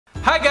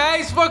Hi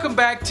guys, welcome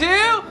back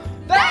to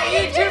the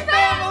YouTube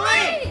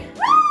family!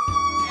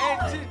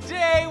 And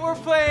today we're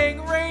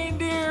playing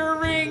reindeer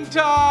ring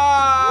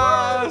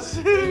toss.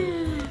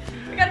 We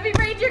gotta be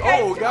reindeer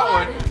guys. Oh,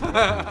 got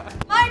one.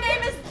 My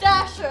name is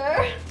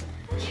Dasher.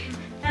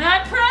 And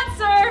I'm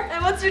Prancer.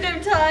 And what's your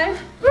name, Ty?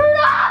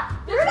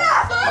 Rudolph!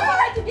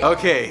 Rudolph!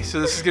 Okay, so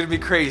this is gonna be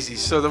crazy.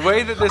 So the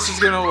way that this is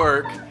gonna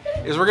work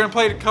is we're gonna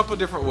play it a couple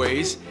different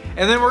ways,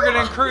 and then we're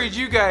gonna encourage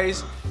you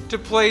guys to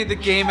play the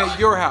game at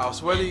your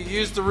house, whether you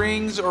use the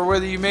rings or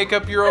whether you make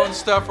up your own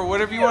stuff or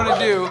whatever you want to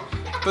do.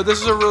 But this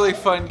is a really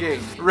fun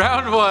game.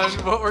 Round one,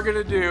 what we're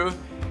gonna do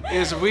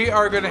is we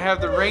are gonna have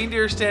the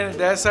reindeer stand at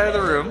that side of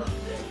the room.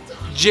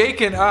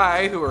 Jake and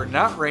I, who are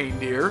not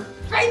reindeer,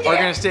 are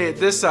gonna stay at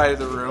this side of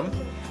the room,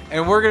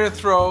 and we're gonna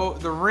throw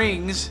the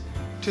rings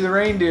to the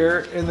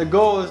reindeer, and the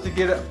goal is to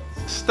get it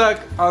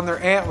stuck on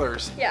their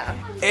antlers. Yeah.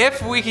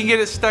 If we can get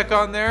it stuck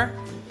on there,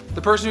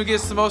 the person who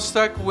gets the most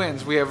stuck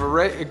wins. We have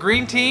a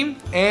green team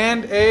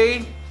and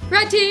a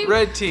red team.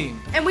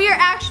 team. And we are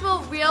actual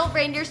real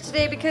reindeers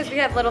today because we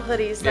have little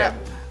hoodies that.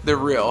 Yeah, they're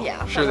real.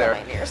 Yeah, sure they are.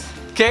 Reindeers.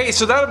 Okay,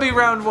 so that'll be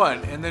round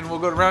one, and then we'll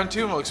go to round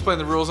two and we'll explain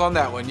the rules on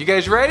that one. You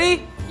guys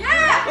ready?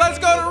 Yeah! Let's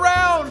go to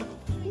round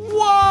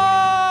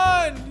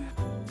one!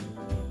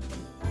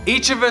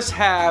 Each of us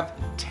have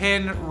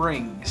 10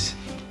 rings.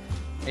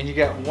 And you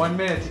got 1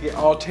 minute to get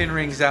all 10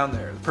 rings down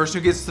there. The person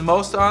who gets the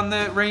most on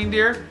the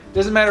reindeer,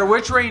 doesn't matter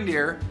which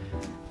reindeer,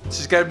 it's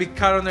just got to be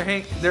caught on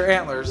their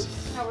antlers.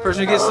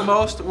 Person who gets the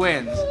most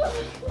wins.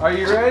 Are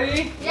you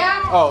ready?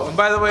 Yeah. Oh, and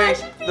by the way,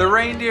 the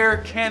reindeer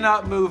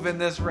cannot move in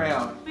this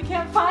round. We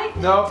can't fight?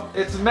 No,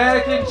 it's a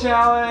mannequin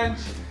challenge.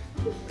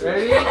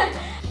 Ready?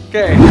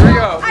 Okay, here we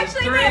go.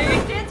 Actually,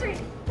 It's 3,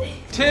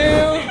 2,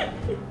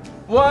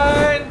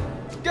 1,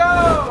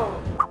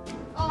 go!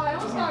 Oh, I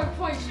almost got a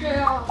point straight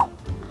off.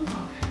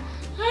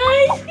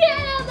 I'm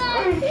scared of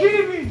that. Are you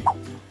kidding me?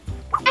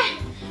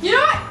 You know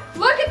what?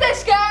 Look at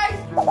this, guys.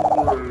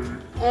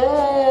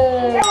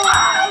 Oh,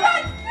 I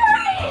got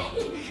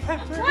 3.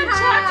 What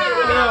happened?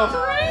 We got 3?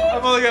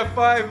 I've only got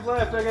 5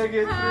 left. I gotta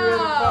get 3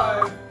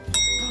 out of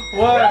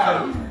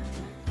 5. 1.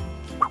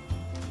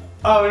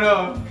 Oh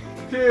no.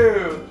 2.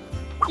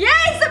 Yay!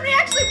 Somebody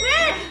actually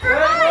wins.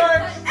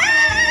 That works.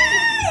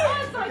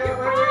 Hey! It's like Okay, you're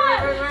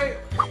wait.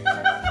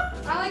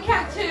 I only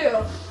count 2.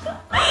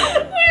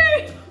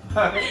 I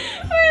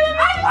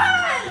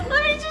won!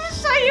 Let me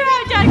just show you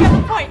how Dad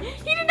got the point.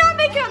 He did not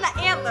make it on the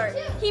antler.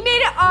 He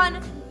made it on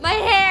my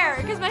hair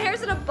because my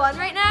hair's in a bun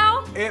right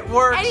now. It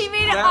works. And he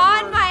made it That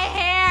on works. my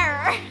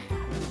hair.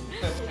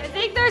 I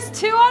think there's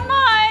 2 on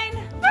mine.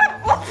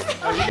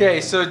 Okay,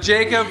 so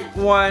Jacob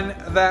won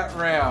that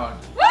round.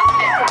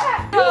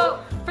 So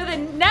for the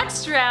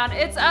next round,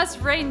 it's us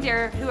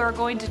reindeer who are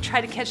going to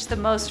try to catch the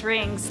most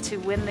rings to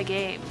win the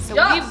game. So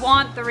Yes. we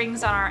want the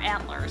rings on our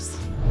antlers.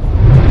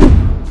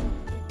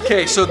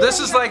 Okay, so this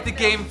is like the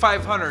game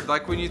 500.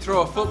 Like when you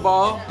throw a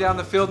football down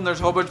the field and there's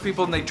a whole bunch of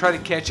people and they try to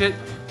catch it.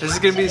 This is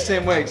gonna be the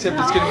same way, except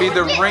it's gonna be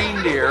the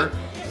reindeer.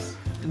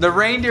 The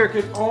reindeer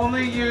can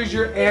only use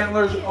your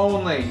antlers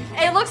only.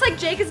 It looks like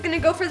Jake is gonna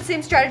go for the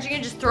same strategy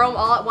and just throw them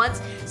all at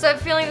once. So I'm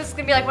feeling this is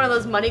gonna be like one of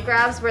those money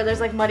grabs where there's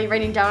like money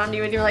raining down on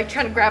you and you're like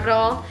trying to grab it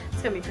all.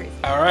 It's gonna be crazy.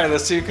 All right,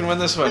 let's see who can win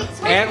this one.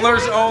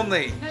 Antlers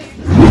only.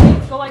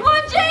 Go like Come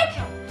on, Jake!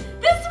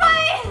 This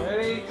way!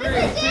 Ready?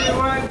 3, 2,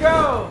 1,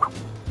 go!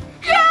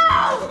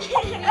 Go!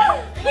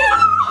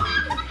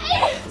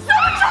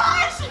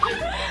 Sabotage!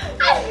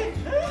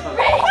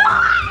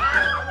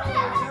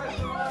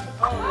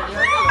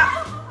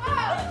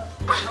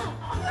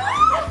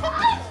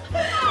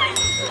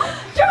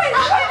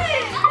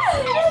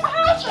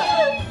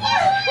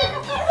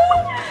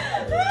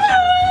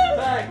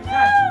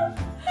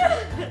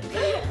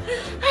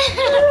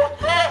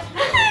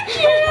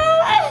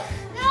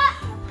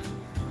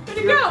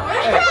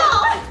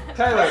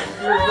 Tyler,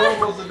 you're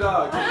adorable as a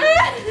dog.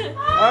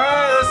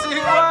 Alright, let's see who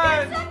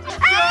won.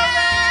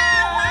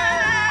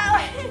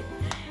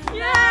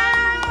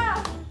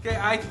 Yeah! Okay,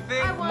 I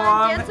think I won,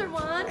 Mom Dancer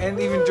won. and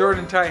even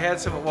Jordan and Ty had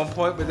some at one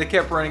point, but they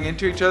kept running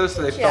into each other,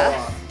 so they fell Yeah.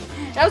 off.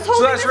 I was So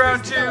holding that's this round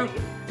for 2.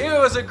 stability. It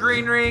was a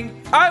green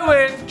ring. I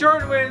win.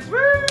 Jordan wins. Woo!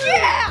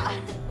 Yeah!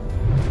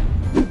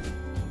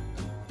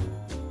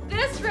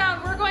 This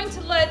round, we're going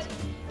to let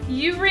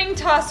you ring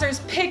tossers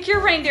pick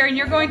your reindeer, and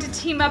you're going to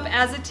team up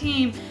as a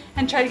team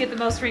and try to get the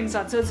most rings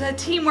on. So it's a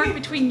teamwork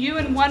between you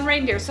and one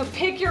reindeer. So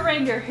pick your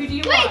reindeer. Who do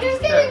you want? Wait,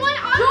 there's gonna be one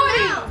on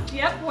round.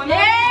 Yep, one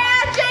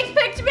Yeah! Jake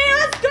picked me,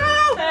 let's go!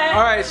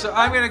 All right, so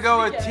I'm gonna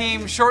go with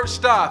team short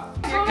stuff.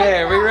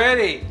 Okay, are we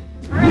ready?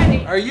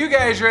 Ready. Are you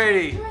guys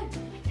ready?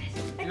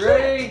 You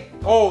ready?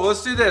 Oh,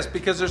 let's do this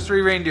because there's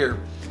 3 reindeer.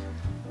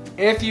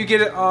 If you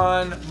get it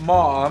on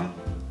Mom,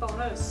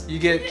 Bonus. you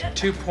get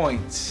 2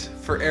 points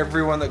for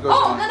everyone that goes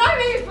Oh, on. then I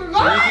made it for So you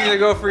mine! can either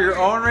go for your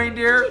own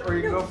reindeer or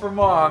you can go for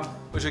Mom,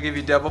 which will give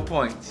you double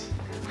points.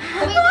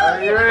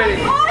 Are you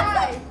ready?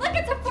 Awesome. Look,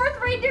 it's a 4th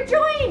reindeer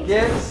joined!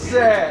 Get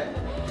set.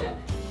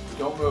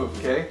 Don't move,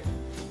 okay?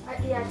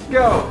 Yeah.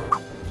 Go.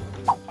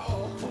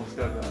 Oh, almost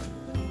got it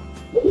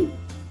done.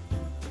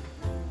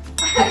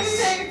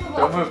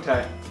 Don't move,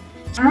 Ty.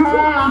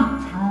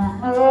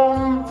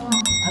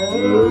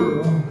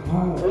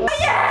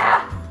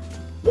 Yeah!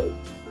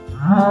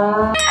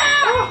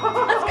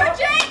 Let's go,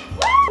 Jake!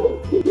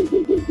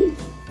 Woo!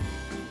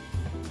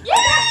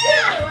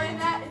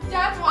 Yeah!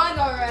 Dad won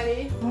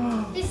already.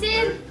 It's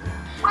in.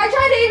 I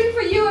tried aiming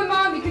for you and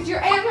Mom because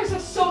your antlers are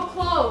so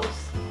close.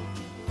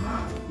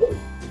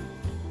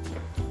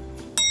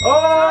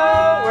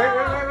 Oh! Wait.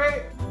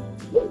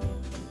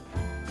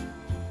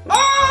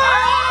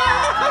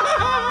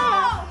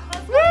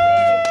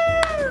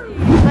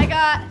 I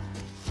got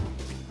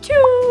 2.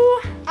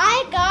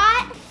 I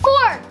got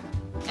 4.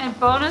 And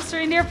bonus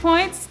reindeer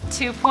points,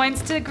 2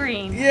 points to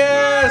green.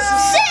 Yes!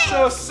 6.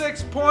 So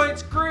 6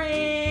 points,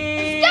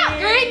 green!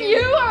 Green,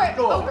 you are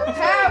Cool.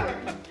 overpowered.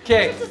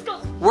 Okay,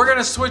 we're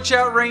gonna switch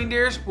out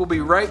reindeers. We'll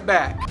be right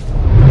back.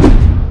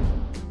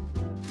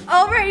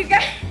 Alright, you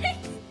guys.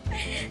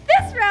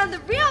 This round, the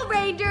real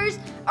reindeers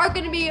are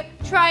gonna be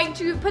trying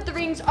to put the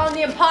rings on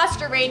the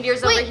imposter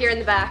reindeers over Wait. here in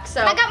the back.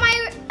 So I got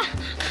my.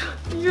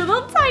 your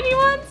little tiny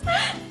ones,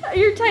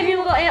 your tiny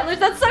little antlers.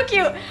 That's so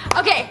cute.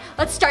 Okay,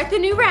 let's start the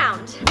new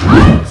round.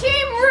 I'm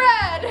Team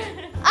Red.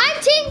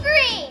 I'm Team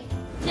Green.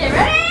 Okay,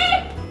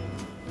 ready?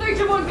 3,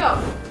 2, 1, go.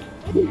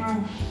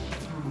 Okay.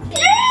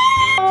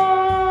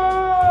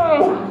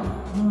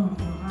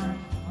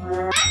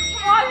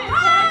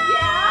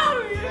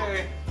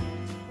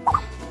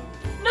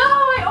 No,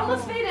 I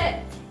almost made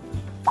it.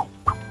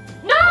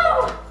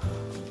 No!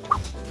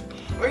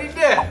 What you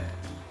did?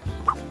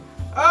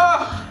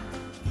 Oh!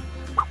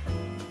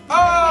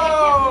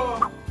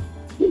 Oh!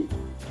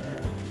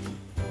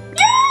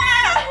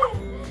 Yeah!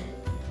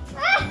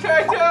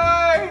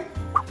 Ty!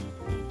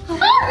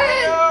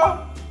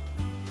 Oh,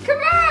 come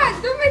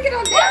on, don't make it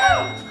on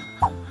down.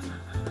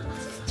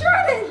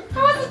 Jordan, I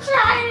wasn't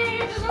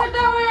trying. It just went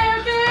that way,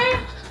 okay?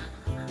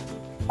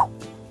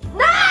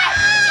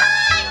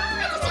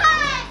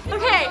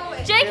 Okay,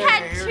 Jake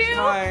had Here's 2.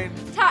 mine.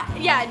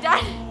 Yeah,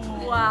 Dad.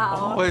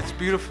 Wow. Oh, it's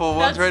beautiful.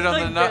 That's One's right on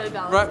like the really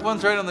balanced.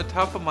 one's right on the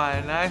top of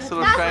my nice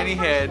little That's shiny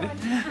my head.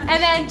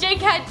 And then Jake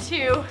had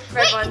 2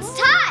 red Wait, ones. it's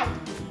tied.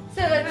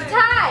 So that's a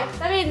tie.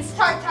 That means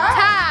tie.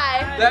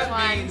 That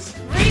means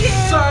Reindeer.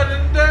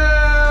 sudden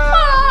death.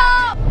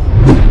 Oh!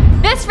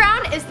 This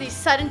round is the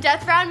sudden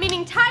death round,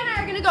 meaning Ty and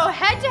I are gonna go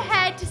head to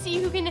head to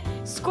see who can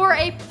score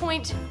a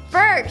point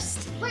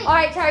first. Wait. All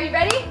right, Ty, are you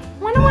ready?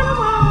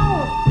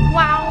 Wow.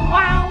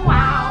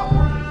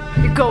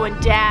 You're going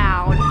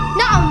down.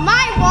 Not on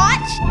my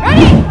watch.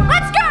 Ready?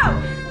 Let's go.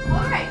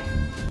 All right.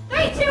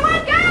 3, 2,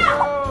 1, go.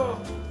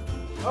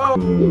 Oh.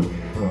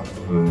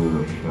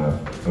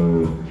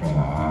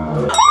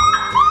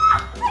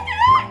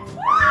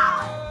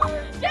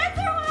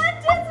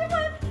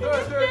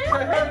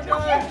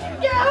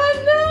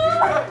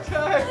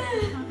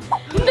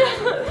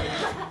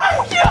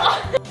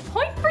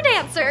 Point for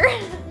dancer.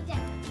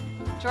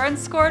 Jordan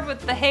scored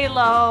with the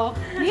halo.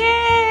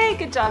 Yay!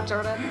 Good job,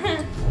 Jordan.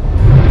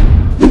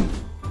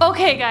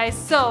 Okay, guys,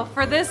 so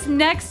for this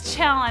next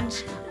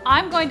challenge,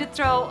 I'm going to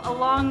throw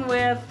along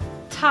with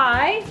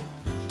Ty.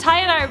 Ty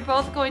and I are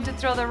both going to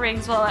throw the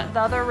rings while the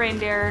other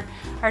reindeer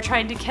are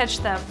trying to catch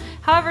them.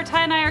 However,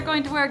 Ty and I are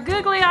going to wear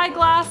googly eye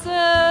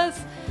glasses.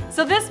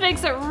 So this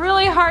makes it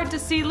really hard to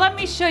see. Let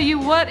me show you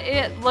what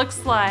it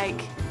looks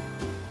like.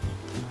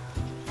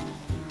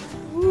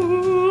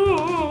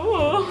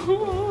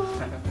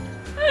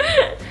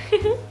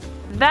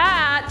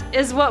 That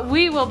is what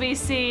we will be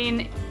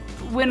seeing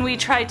when we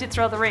try to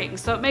throw the ring.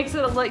 So it makes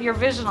it your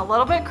vision a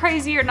little bit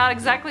crazy. You're not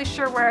exactly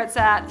sure where it's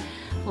at.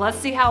 Let's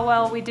see how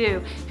well we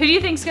do. Who do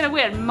you think's gonna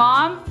win,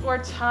 Mom or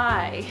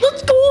Ty?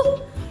 Let's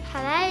go.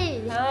 Hi.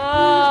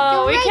 Oh,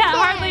 You're we right can't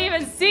there. hardly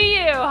even see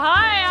you.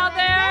 Hi out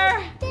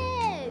there.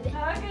 Dead.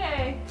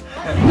 Okay.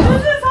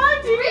 This is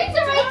hard to Rings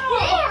are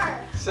right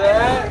there. They're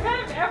Set.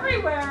 kind of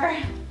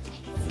everywhere.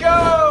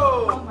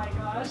 Go. Oh my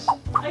gosh.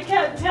 I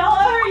can't tell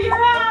where you're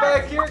I'm at.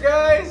 back here,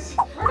 guys.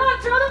 We're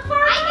not throwing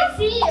far I can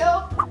see you.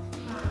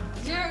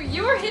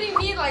 You were hitting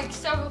me like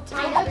several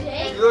I know, times.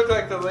 Jake. You look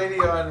like the lady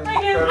on I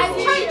can Incredibles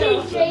see trying to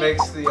you. Jake. that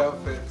makes the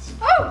outfits.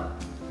 Oh!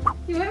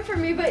 You went for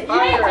me, but you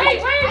Fire. didn't.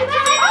 Wait.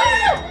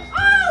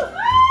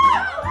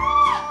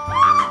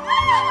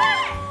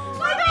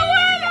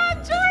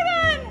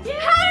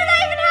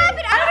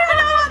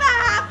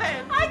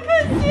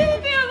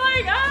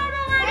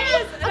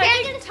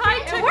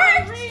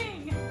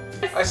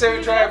 I say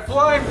we try a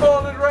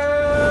blindfolded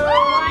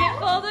round.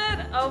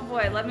 Blindfolded? Oh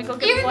boy, let me go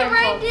get Even the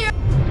blindfolded. reindeer.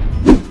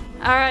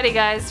 Alrighty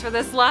guys, for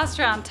this last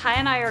round, Ty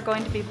and I are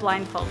going to be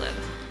blindfolded.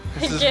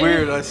 This is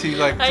weird. I see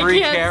like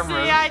 3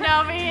 cameras. I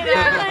know me either.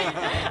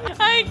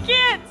 I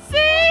can't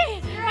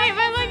see. Hey,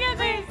 but look at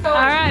these.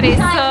 Alrighty,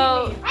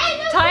 so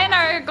Ty and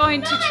I are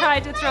going to try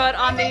to throw it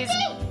on these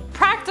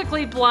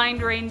practically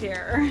blind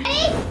reindeer.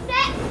 Ready,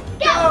 set,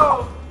 go.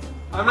 Go!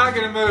 I'm not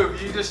gonna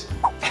move. You just.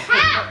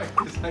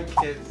 Because I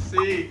can't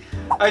see.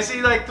 I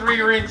see like 3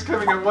 rings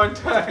coming at one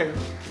time.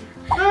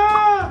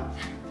 Ah!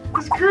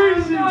 It's I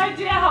crazy. have no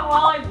idea how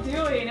well I'm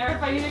doing, or if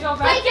I need to go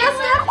back. I guess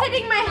stop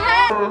hitting my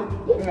head.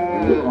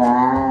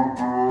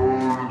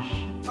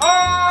 Oh!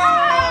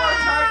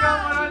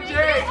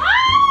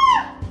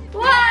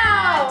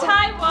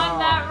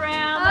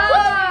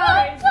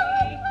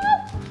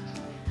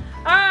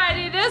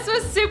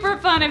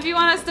 fun. If you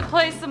want us to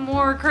play some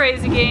more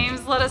crazy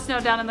games, let us know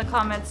down in the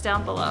comments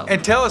down below.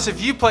 And tell us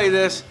if you play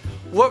this,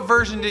 what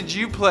version did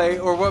you play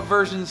or what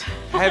versions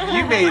have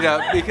you made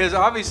up? Because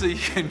obviously you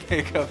can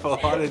make up a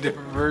lot of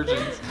different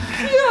versions.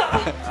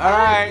 Yeah. All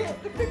right.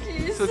 The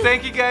cookies. So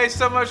thank you guys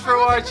so much for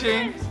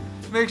watching.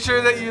 Make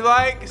sure that you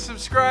like,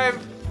 subscribe,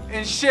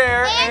 and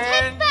share.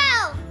 And hit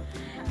bell.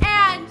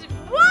 And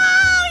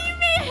whoa, you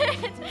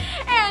made it!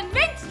 And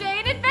make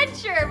today an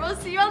adventure. We'll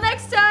see you all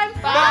next time.